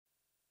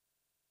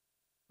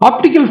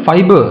Optical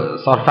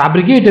fibers are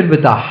fabricated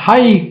with a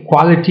high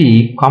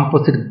quality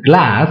composite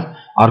glass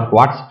or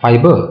quartz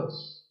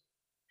fibers.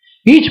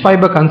 Each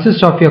fiber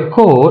consists of a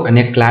core and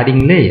a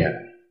cladding layer.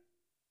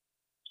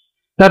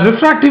 The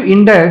refractive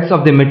index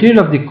of the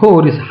material of the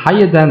core is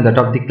higher than that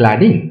of the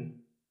cladding.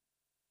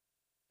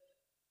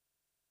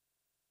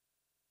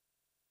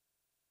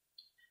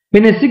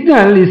 When a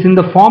signal is in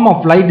the form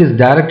of light is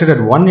directed at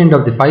one end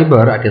of the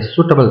fiber at a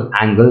suitable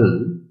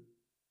angle,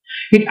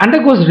 it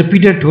undergoes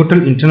repeated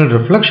total internal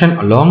reflection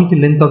along the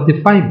length of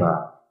the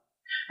fiber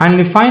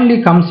and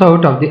finally comes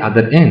out of the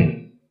other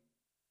end.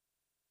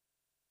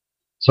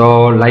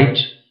 So light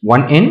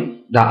one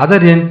end, the other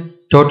end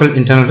total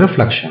internal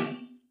reflection.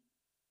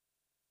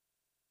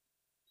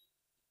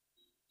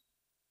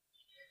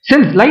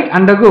 Since light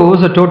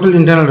undergoes a total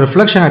internal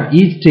reflection at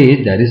each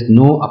stage, there is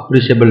no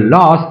appreciable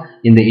loss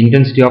in the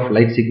intensity of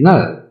light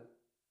signal.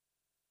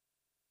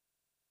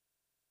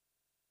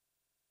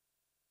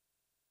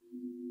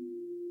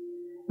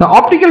 The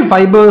optical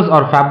fibers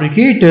are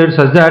fabricated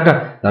such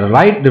that the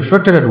light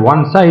reflected at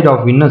one side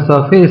of inner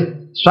surface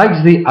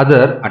strikes the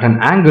other at an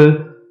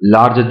angle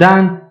larger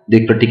than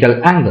the critical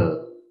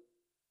angle.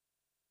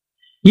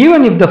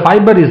 Even if the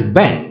fiber is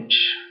bent,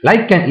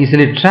 light can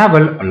easily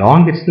travel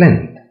along its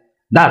length.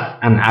 Thus,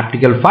 an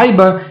optical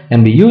fiber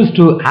can be used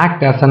to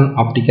act as an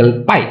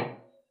optical pipe.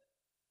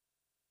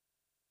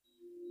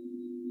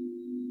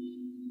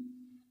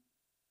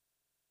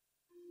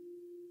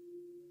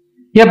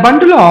 A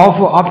bundle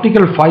of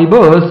optical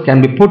fibers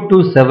can be put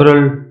to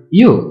several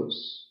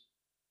uses.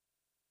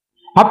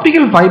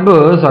 Optical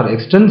fibers are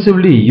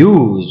extensively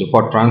used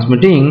for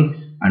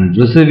transmitting and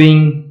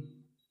receiving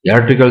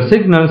electrical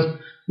signals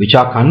which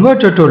are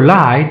converted to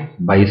light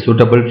by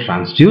suitable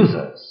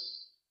transducers.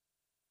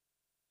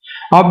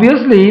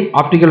 Obviously,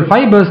 optical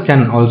fibers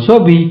can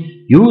also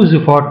be used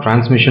for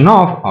transmission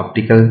of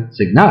optical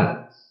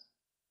signals.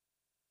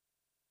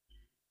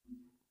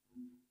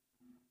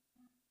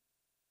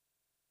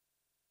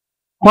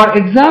 For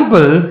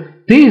example,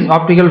 these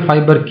optical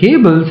fiber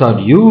cables are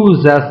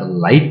used as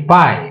light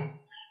pipe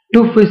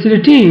to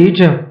facilitate,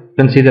 you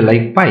can see the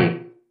light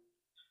pipe,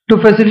 to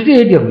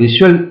facilitate a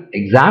visual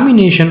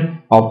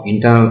examination of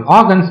internal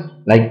organs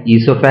like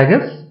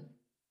esophagus,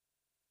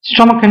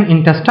 stomach and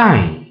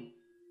intestine.